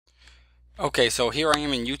Okay, so here I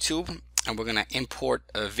am in YouTube, and we're going to import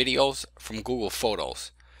videos from Google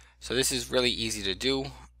Photos. So this is really easy to do.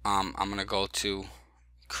 I'm going to go to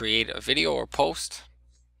create a video or post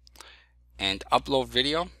and upload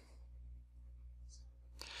video,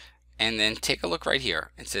 and then take a look right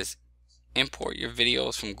here. It says import your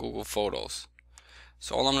videos from Google Photos.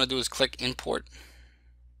 So all I'm going to do is click import,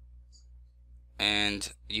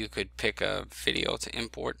 and you could pick a video to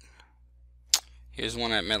import. Here's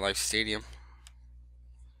one at MetLife Stadium.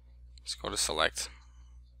 Let's go to select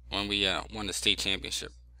when we won the state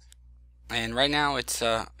championship. And right now it's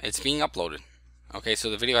being uploaded. Okay, so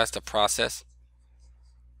the video has to process,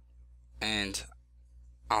 and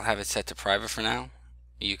I'll have it set to private for now.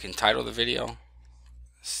 You can title the video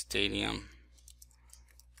Stadium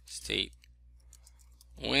State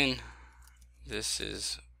Win. This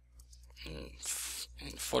is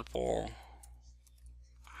in football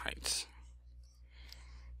heights.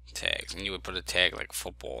 Tags, and you would put a tag like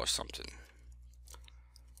football or something.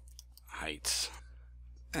 Heights.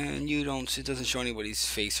 And it doesn't show anybody's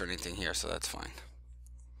face or anything here, so that's fine.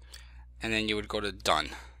 And then you would go to done,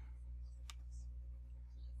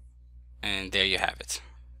 and there you have it.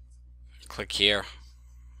 Click here,